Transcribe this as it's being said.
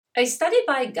A study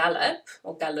by Gallup,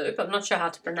 I'm not sure how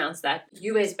to pronounce that,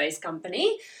 US-based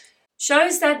company,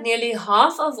 shows that nearly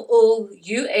half of all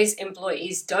US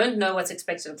employees don't know what's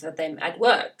expected of them at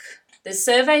work. The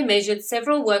survey measured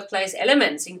several workplace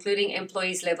elements, including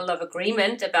employees' level of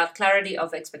agreement about clarity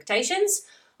of expectations,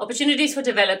 opportunities for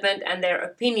development, and their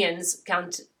opinions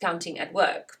counting at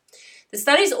work. The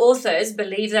study's authors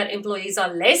believe that employees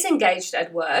are less engaged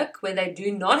at work when they do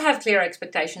not have clear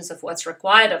expectations of what's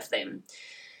required of them.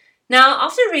 Now,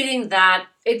 after reading that,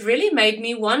 it really made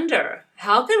me wonder,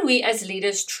 how can we as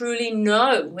leaders truly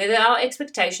know whether our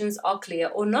expectations are clear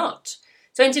or not?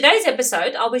 So in today's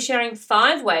episode, I'll be sharing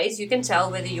 5 ways you can tell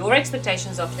whether your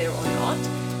expectations are clear or not.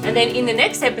 And then in the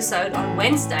next episode on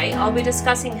Wednesday, I'll be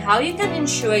discussing how you can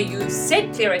ensure you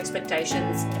set clear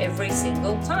expectations every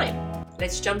single time.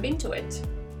 Let's jump into it.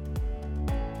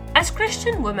 As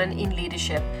Christian women in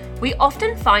leadership, we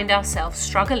often find ourselves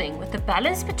struggling with the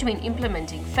balance between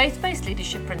implementing faith-based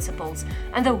leadership principles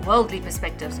and the worldly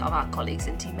perspectives of our colleagues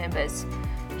and team members.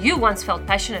 You once felt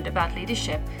passionate about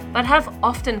leadership, but have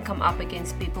often come up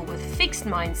against people with fixed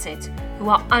mindsets who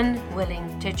are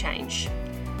unwilling to change.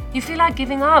 You feel like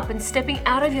giving up and stepping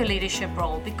out of your leadership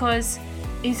role because,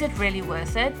 is it really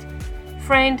worth it?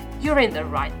 Friend, you're in the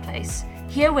right place.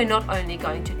 Here we're not only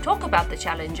going to talk about the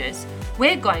challenges,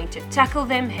 we're going to tackle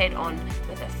them head on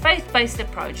with a faith-based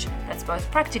approach that's both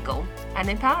practical and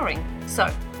empowering. So,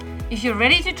 if you're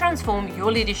ready to transform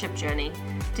your leadership journey,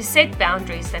 to set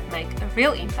boundaries that make a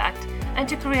real impact, and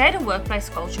to create a workplace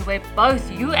culture where both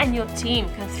you and your team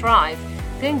can thrive,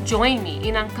 then join me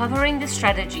in uncovering the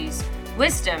strategies,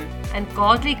 wisdom, and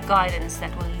godly guidance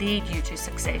that will lead you to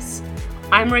success.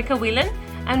 I'm Rika Whelan,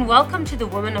 and welcome to the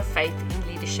Women of Faith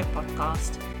in Leadership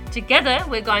podcast. Together,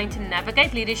 we're going to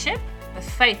navigate leadership with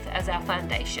faith as our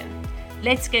foundation.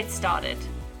 Let's get started.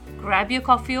 Grab your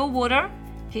coffee or water,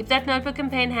 keep that notebook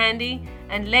and pen handy,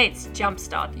 and let's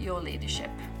jumpstart your leadership.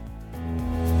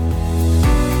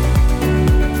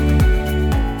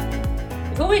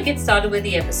 Before we get started with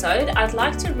the episode, I'd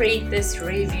like to read this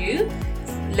review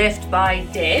left by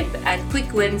Deb at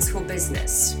Quick Wins for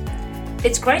Business.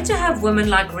 It's great to have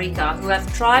women like Rika who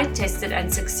have tried, tested,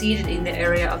 and succeeded in the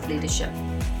area of leadership.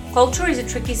 Culture is a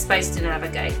tricky space to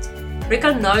navigate.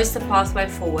 Rika knows the pathway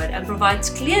forward and provides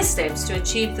clear steps to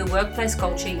achieve the workplace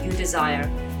culture you desire.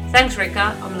 Thanks,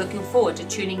 Rika. I'm looking forward to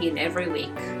tuning in every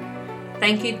week.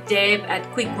 Thank you, Deb at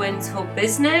Quick Wins for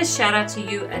Business. Shout out to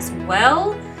you as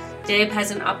well. Deb has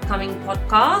an upcoming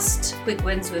podcast, Quick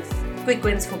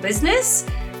Wins for Business.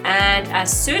 And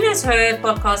as soon as her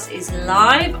podcast is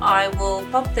live, I will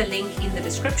pop the link in the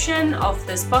description of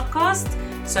this podcast.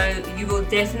 So you will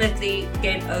definitely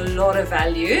get a lot of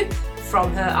value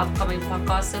from her upcoming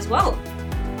podcast as well.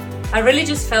 I really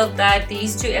just felt that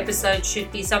these 2 episodes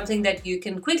should be something that you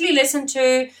can quickly listen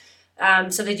to,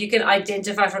 so that you can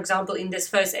identify, for example, in this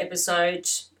first episode,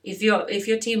 if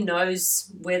your team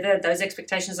knows whether those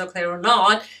expectations are clear or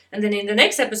not, and then in the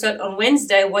next episode on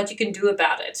Wednesday, what you can do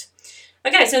about it.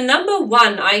 Okay, so number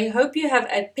 1, I hope you have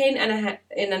a pen and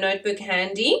a notebook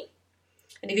handy.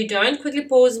 And if you don't, quickly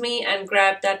pause me and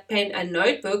grab that pen and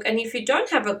notebook. And if you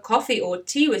don't have a coffee or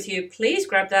tea with you, please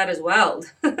grab that as well.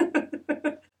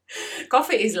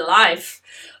 Coffee is life.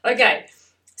 Okay,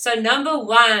 so number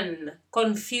 1,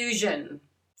 confusion.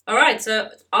 All right, so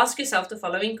ask yourself the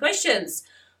following questions.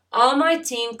 Are my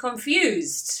team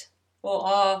confused or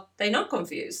are they not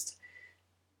confused?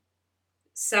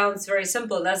 Sounds very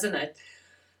simple, doesn't it?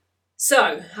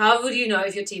 So, how would you know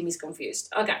if your team is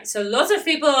confused? Okay, so lots of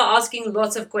people are asking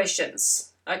lots of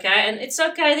questions. Okay, and it's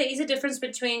okay, there is a difference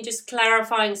between just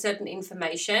clarifying certain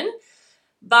information.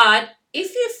 But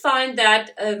if you find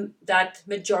that that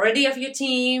majority of your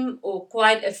team or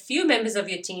quite a few members of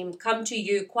your team come to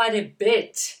you quite a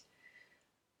bit,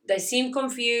 they seem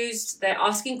confused, they're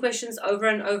asking questions over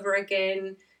and over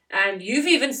again, and you've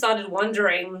even started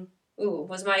wondering,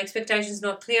 was my expectations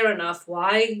not clear enough?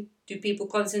 Why do people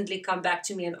constantly come back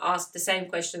to me and ask the same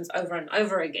questions over and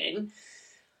over again?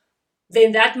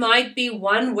 Then that might be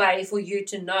one way for you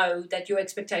to know that your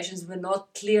expectations were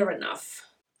not clear enough.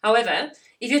 However,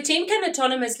 if your team can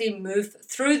autonomously move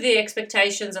through the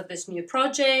expectations of this new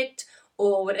project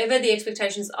or whatever the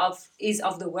expectations of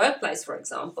the workplace, for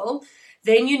example,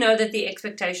 then you know that the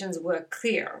expectations were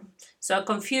clear. So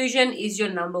confusion is your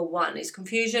number one. Is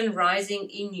confusion rising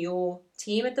in your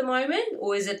team at the moment,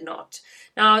 or is it not?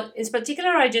 Now, in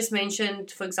particular, I just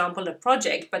mentioned, for example, a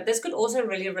project, but this could also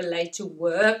really relate to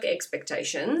work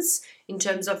expectations in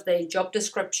terms of the job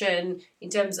description, in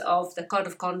terms of the code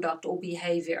of conduct or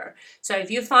behavior. So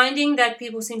if you're finding that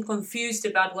people seem confused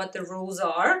about what the rules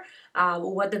are,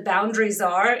 or what the boundaries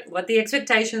are, what the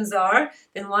expectations are,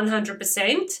 then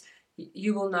 100%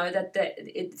 you will know that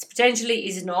it potentially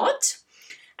is not.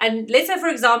 And let's say, for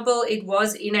example, it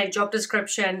was in a job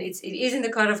description, it is in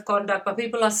the code of conduct, but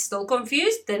people are still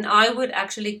confused, then I would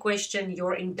actually question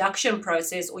your induction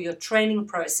process or your training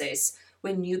process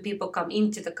when new people come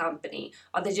into the company.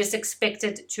 Are they just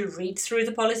expected to read through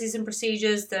the policies and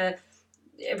procedures,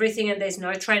 everything, and there's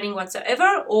no training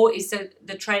whatsoever? Or is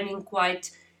the training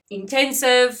quite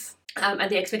intensive,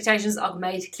 and the expectations are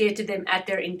made clear to them at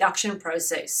their induction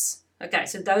process? Okay,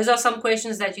 so those are some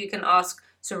questions that you can ask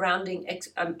surrounding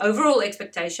overall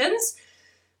expectations.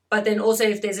 But then also,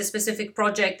 if there's a specific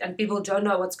project and people don't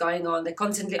know what's going on, they're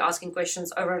constantly asking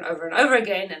questions over and over and over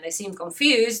again, and they seem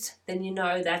confused, then you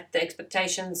know that the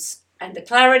expectations and the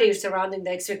clarity surrounding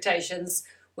the expectations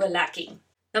were lacking.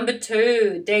 Number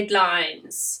 2,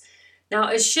 deadlines. Now,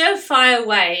 a surefire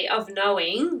way of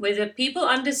knowing whether people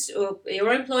understood,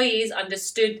 your employees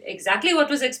understood exactly what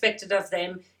was expected of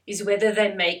them, is whether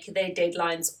they make their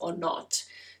deadlines or not.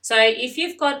 So if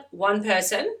you've got one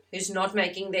person who's not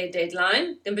making their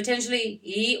deadline, then potentially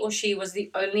he or she was the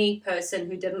only person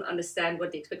who didn't understand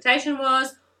what the expectation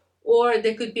was, or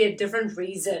there could be a different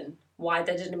reason why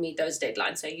they didn't meet those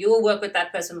deadlines. So you'll work with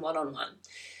that person one-on-one.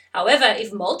 However,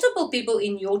 if multiple people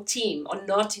in your team are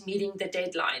not meeting the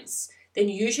deadlines, then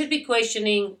you should be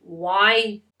questioning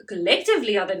why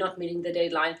collectively are they not meeting the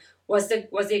deadline. Was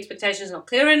the expectations not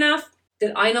clear enough?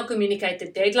 Did I not communicate the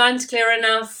deadlines clear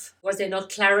enough? Was there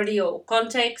not clarity or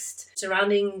context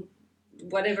surrounding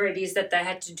whatever it is that they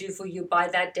had to do for you by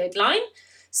that deadline?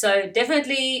 So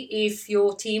definitely, if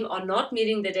your team are not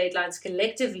meeting the deadlines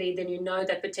collectively, then you know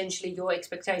that potentially your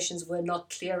expectations were not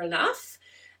clear enough.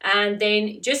 And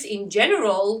then just in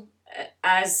general,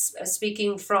 as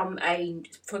speaking from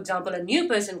for example, a new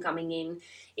person coming in,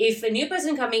 if a new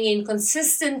person coming in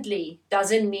consistently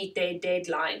doesn't meet their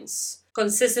deadlines,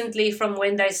 consistently from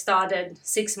when they started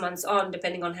 6 months on,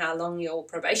 depending on how long your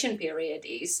probation period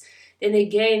is, then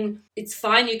again, it's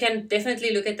fine. You can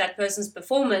definitely look at that person's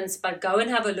performance, but go and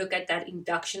have a look at that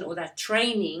induction or that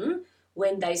training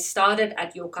when they started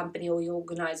at your company or your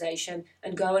organization,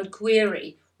 and go and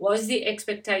query, was the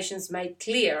expectations made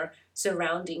clear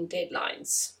surrounding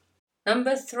deadlines?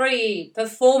 Number 3,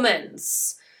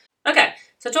 performance. Okay,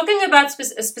 so talking about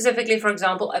specifically, for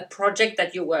example, a project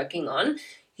that you're working on,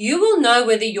 you will know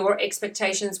whether your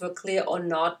expectations were clear or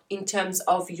not in terms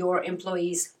of your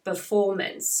employees'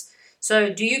 performance.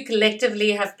 So do you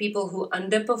collectively have people who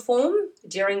underperform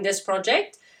during this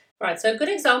project? Right, so a good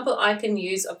example I can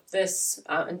use of this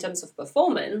in terms of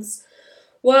performance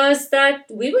was that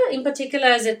we were in particular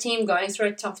as a team going through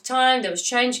a tough time. There was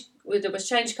change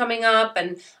coming up,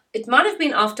 and it might have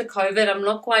been after COVID. I'm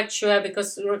not quite sure,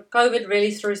 because COVID really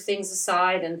threw things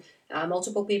aside, and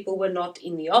multiple people were not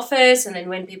in the office. And then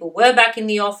when people were back in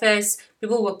the office,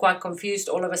 people were quite confused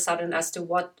all of a sudden as to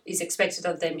what is expected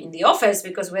of them in the office,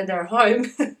 because when they're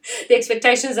home, the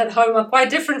expectations at home are quite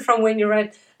different from when you're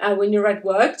at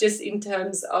work, just in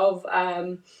terms of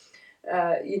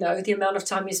the amount of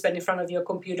time you spend in front of your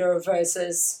computer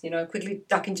versus, quickly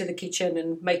duck into the kitchen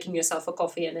and making yourself a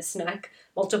coffee and a snack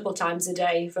multiple times a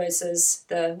day versus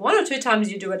the 1 or 2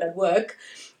 times you do it at work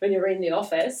when you're in the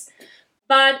office.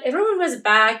 But everyone was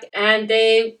back, and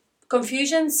their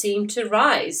confusion seemed to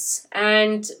rise,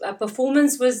 and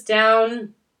performance was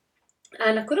down,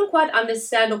 and I couldn't quite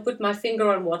understand or put my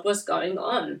finger on what was going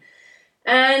on.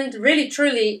 And really,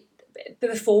 truly,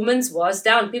 performance was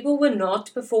down. People were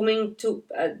not performing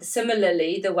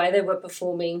similarly the way they were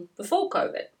performing before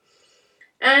COVID.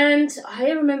 And I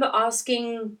remember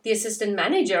asking the assistant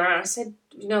manager, I said,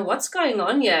 what's going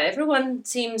on here? Everyone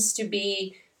seems to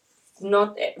be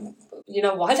not,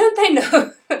 why don't they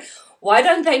know? Why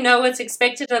don't they know what's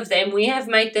expected of them? We have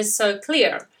made this so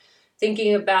clear.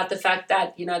 Thinking about the fact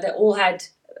that, they all had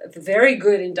a very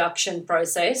good induction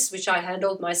process, which I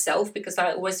handled myself, because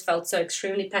I always felt so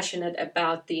extremely passionate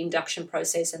about the induction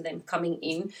process and them coming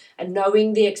in and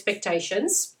knowing the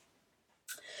expectations.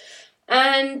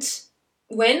 And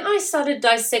when I started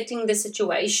dissecting the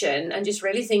situation and just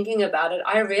really thinking about it,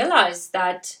 I realized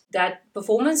that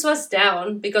performance was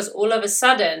down because all of a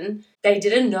sudden they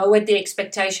didn't know what the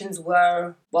expectations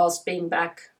were whilst being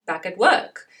back at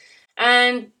work.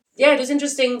 And yeah, it was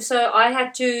interesting. So I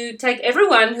had to take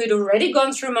everyone who'd already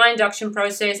gone through my induction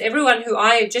process, everyone who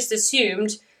I just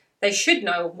assumed they should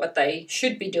know what they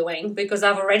should be doing because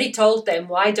I've already told them,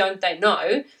 why don't they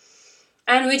know?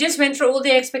 And we just went through all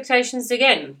the expectations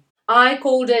again. I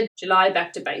called it July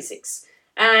Back to Basics.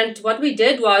 And what we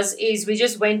did is we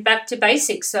just went back to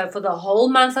basics. So for the whole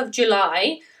month of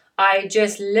July, I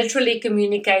just literally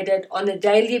communicated on a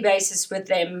daily basis with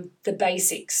them the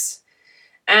basics.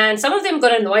 And some of them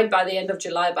got annoyed by the end of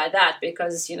July by that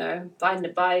because,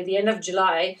 by the end of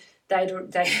July,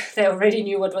 they already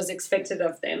knew what was expected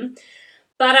of them.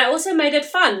 But I also made it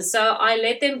fun. So I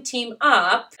let them team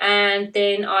up and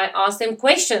then I asked them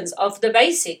questions of the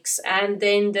basics. And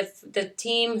then the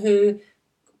team who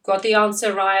got the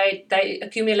answer right, they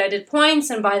accumulated points.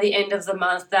 And by the end of the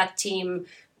month, that team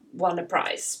won a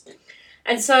prize.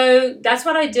 And so that's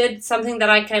what I did, something that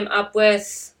I came up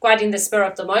with quite in the spur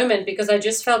of the moment because I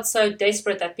just felt so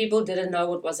desperate that people didn't know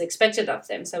what was expected of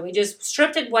them. So we just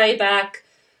stripped it way back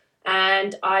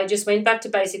and I just went back to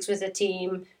basics with the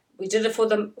team. We did it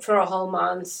for a whole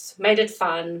month, made it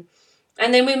fun,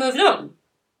 and then we moved on.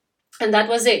 And that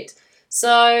was it.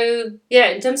 So, yeah,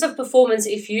 in terms of performance,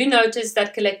 if you notice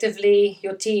that collectively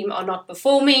your team are not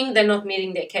performing, they're not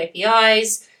meeting their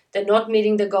KPIs, they're not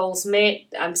meeting the goals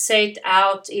set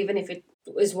out, even if it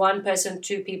is one person,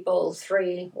 two people,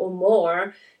 three or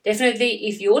more, definitely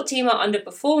if your team are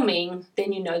underperforming,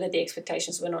 then you know that the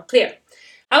expectations were not clear.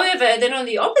 However, then on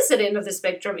the opposite end of the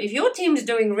spectrum, if your team is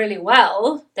doing really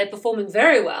well, they're performing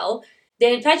very well,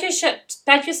 then pat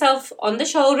yourself on the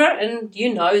shoulder and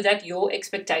you know that your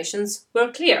expectations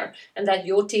were clear and that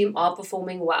your team are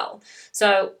performing well.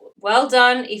 So well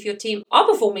done if your team are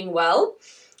performing well.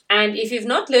 And if you've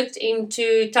not looked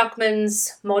into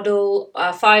Tuckman's model,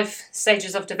 5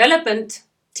 stages of development,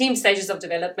 team stages of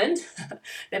development,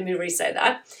 let me re-say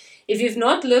that. If you've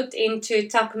not looked into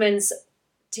Tuckman's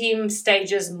team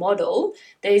stages model,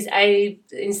 there's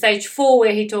in stage 4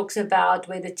 where he talks about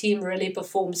where the team really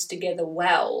performs together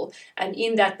well, and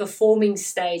in that performing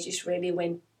stage is really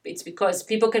when it's because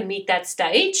people can meet that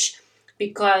stage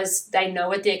because they know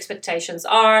what the expectations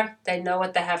are, they know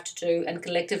what they have to do, and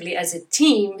collectively as a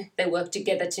team they work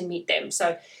together to meet them.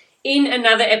 So in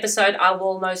another episode, I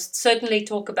will most certainly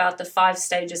talk about the 5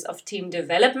 stages of team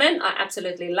development. I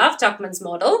absolutely love Tuckman's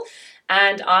model,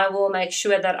 and I will make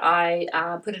sure that I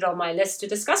put it on my list to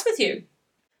discuss with you.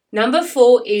 Number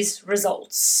 4 is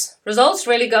results. Results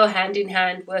really go hand in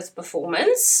hand with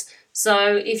performance.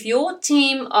 So if your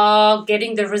team are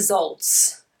getting the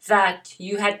results that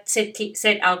you had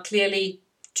set out clearly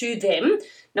to them,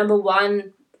 number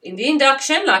 1, in the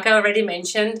induction, like I already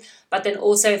mentioned, but then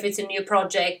also if it's a new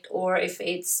project or if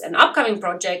it's an upcoming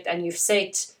project and you've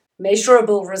set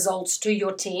measurable results to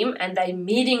your team and they're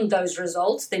meeting those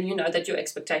results, then you know that your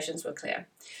expectations were clear.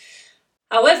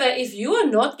 However, if you are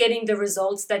not getting the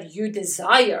results that you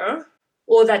desire,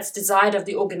 or that's desired of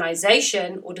the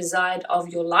organization or desired of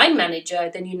your line manager,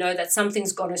 then you know that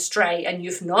something's gone astray and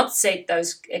you've not set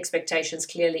those expectations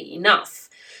clearly enough.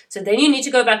 So then you need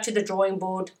to go back to the drawing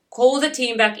board, call the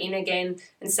team back in again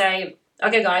and say,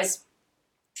 okay guys,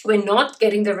 we're not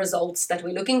getting the results that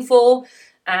we're looking for.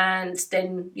 And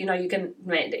then, you can,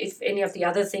 if any of the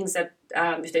other things that,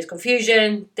 if there's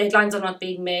confusion, deadlines are not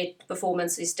being met,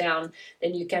 performance is down,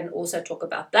 then you can also talk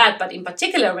about that. But in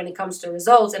particular, when it comes to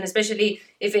results, and especially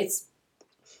if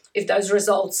those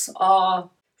results are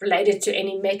related to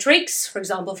any metrics, for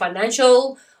example,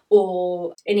 financial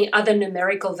or any other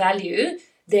numerical value,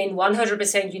 then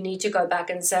 100% you need to go back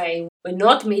and say, we're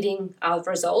not meeting our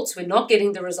results, we're not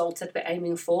getting the results that we're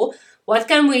aiming for. What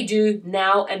can we do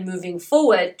now and moving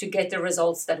forward to get the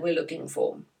results that we're looking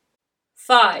for?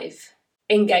 5,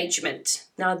 engagement.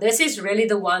 Now, this is really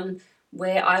the one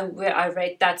where I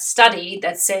read that study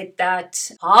that said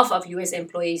that half of US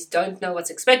employees don't know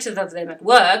what's expected of them at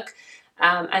work,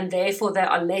 and therefore they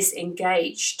are less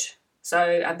engaged.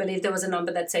 So I believe there was a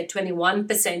number that said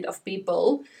 21% of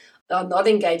people are not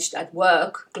engaged at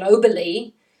work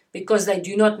globally because they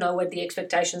do not know what the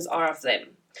expectations are of them.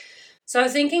 So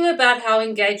thinking about how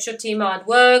engaged your team are at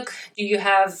work, do you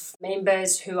have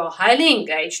members who are highly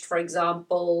engaged, for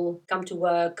example, come to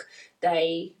work,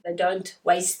 they don't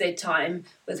waste their time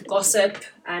with gossip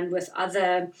and with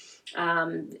other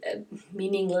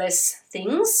meaningless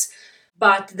things,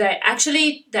 but they're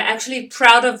actually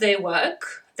proud of their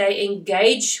work. They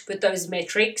engage with those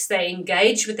metrics, they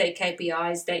engage with their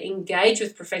KPIs, they engage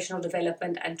with professional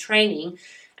development and training,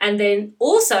 and then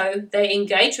also they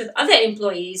engage with other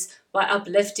employees by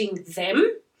uplifting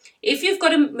them. If you've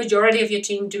got a majority of your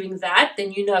team doing that,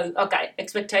 then you know, okay,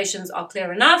 expectations are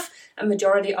clear enough, a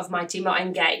majority of my team are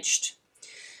engaged.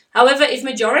 However, if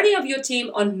majority of your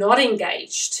team are not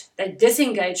engaged, they're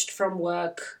disengaged from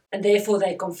work, and therefore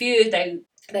they're confused,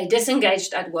 they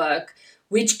disengaged at work,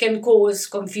 which can cause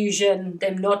confusion,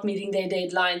 them not meeting their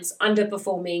deadlines,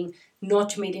 underperforming,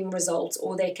 not meeting results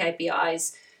or their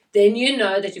KPIs, then you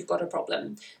know that you've got a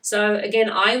problem. So again,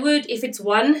 if it's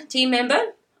one team member,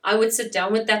 I would sit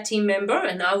down with that team member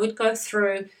and I would go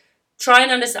through, try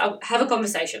and understand, have a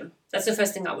conversation. That's the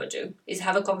first thing I would do, is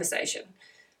have a conversation.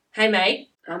 Hey mate,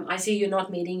 I see you're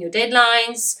not meeting your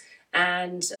deadlines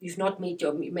and you've not met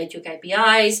your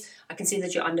KPIs. I can see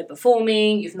that you're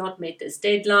underperforming. You've not met this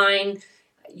deadline.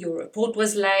 Your report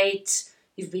was late.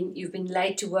 You've been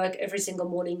late to work every single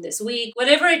morning this week.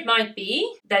 Whatever it might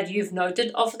be that you've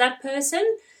noted of that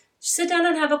person, sit down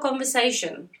and have a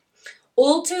conversation.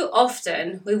 All too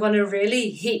often, we want to really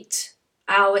hit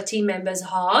our team members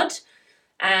hard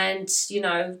and,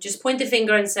 just point the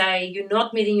finger and say, you're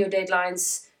not meeting your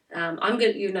deadlines. I'm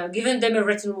going to, giving them a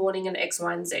written warning and X,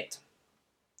 Y, and Z.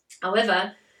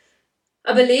 However,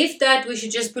 I believe that we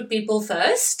should just put people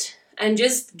first and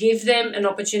just give them an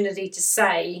opportunity to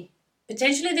say,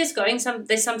 potentially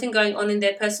there's something going on in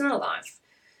their personal life.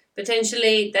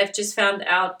 Potentially they've just found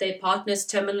out their partner's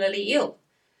terminally ill.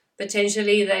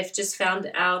 Potentially they've just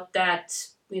found out that,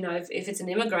 if it's an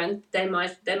immigrant, they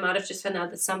might have just found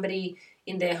out that somebody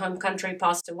in their home country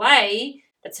passed away.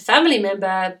 That's a family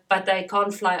member, but they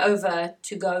can't fly over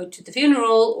to go to the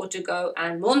funeral or to go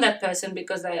and mourn that person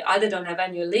because they either don't have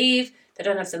annual leave, they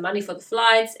don't have the money for the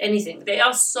flights, anything. There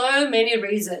are so many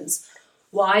reasons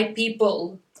why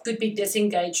people could be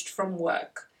disengaged from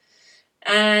work.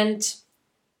 And,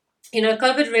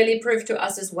 COVID really proved to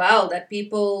us as well that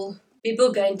people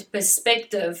gained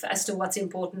perspective as to what's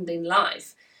important in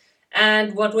life.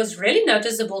 And what was really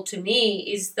noticeable to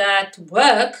me is that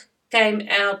work came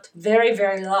out very,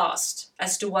 very last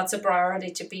as to what's a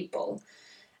priority to people.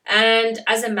 And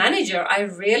as a manager, I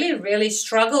really, really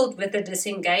struggled with the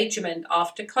disengagement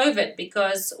after COVID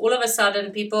because all of a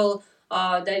sudden people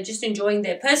they're just enjoying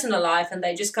their personal life and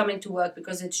they're just coming to work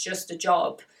because it's just a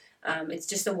job. It's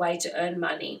just a way to earn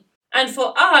money. And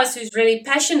for us who's really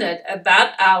passionate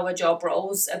about our job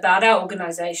roles, about our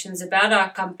organizations, about our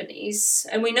companies,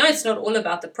 and we know it's not all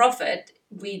about the profit,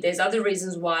 there's other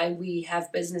reasons why we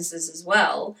have businesses as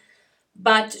well.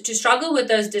 But to struggle with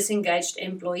those disengaged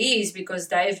employees because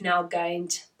they've now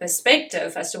gained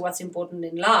perspective as to what's important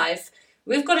in life,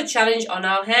 we've got a challenge on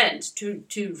our hand to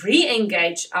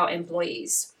re-engage our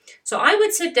employees. So I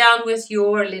would sit down with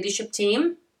your leadership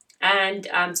team and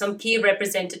some key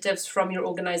representatives from your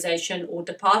organization or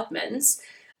departments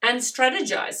and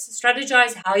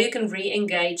strategize how you can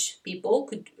re-engage people.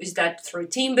 Is that through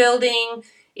team building?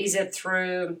 Is it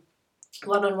through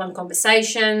one-on-one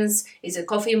conversations? Is it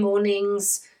coffee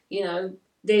mornings?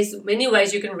 There's many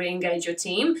ways you can re-engage your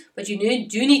team, but you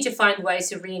do need to find ways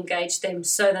to re-engage them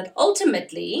so that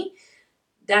ultimately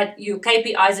that your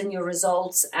KPIs and your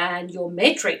results and your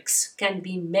metrics can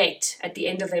be met at the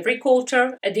end of every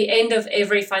quarter, at the end of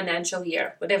every financial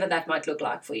year, whatever that might look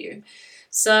like for you.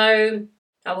 So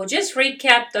I will just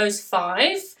recap those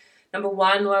 5. Number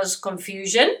 1 was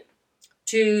confusion.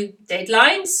 2,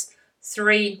 deadlines.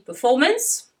 3,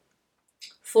 performance.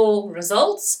 4,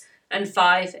 results. And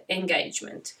 5,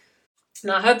 engagement.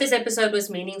 Now, I hope this episode was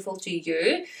meaningful to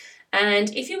you.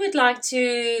 And if you would like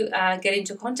to get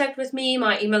into contact with me,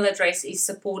 my email address is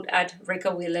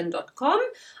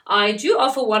support@rikawhelan.com. I do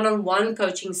offer one-on-one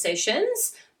coaching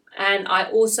sessions, and I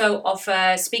also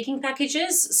offer speaking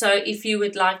packages. So if you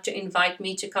would like to invite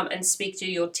me to come and speak to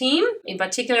your team, in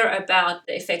particular about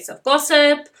the effects of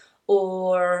gossip,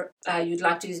 or you'd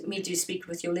like me to speak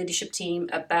with your leadership team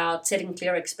about setting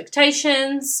clear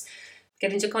expectations,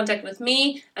 get into contact with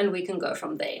me and we can go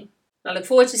from there. I look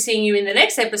forward to seeing you in the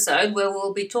next episode where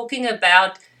we'll be talking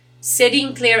about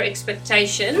setting clear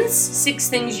expectations, 6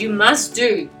 things you must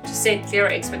do to set clear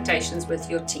expectations with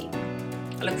your team.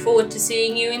 I look forward to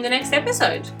seeing you in the next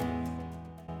episode.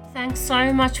 Thanks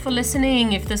so much for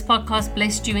listening. If this podcast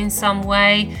blessed you in some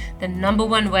way, the number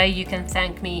one way you can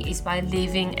thank me is by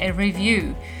leaving a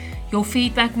review. Your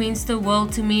feedback means the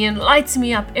world to me and lights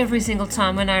me up every single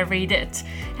time when I read it.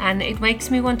 And it makes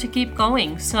me want to keep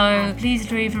going. So please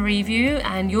leave a review,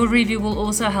 and your review will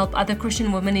also help other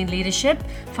Christian women in leadership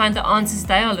find the answers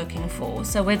they are looking for.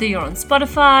 So whether you're on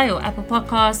Spotify or Apple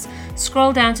Podcasts,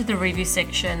 scroll down to the review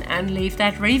section and leave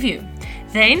that review.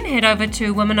 Then head over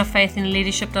to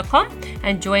womenoffaithinleadership.com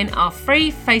and join our free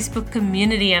Facebook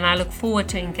community, and I look forward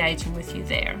to engaging with you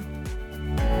there.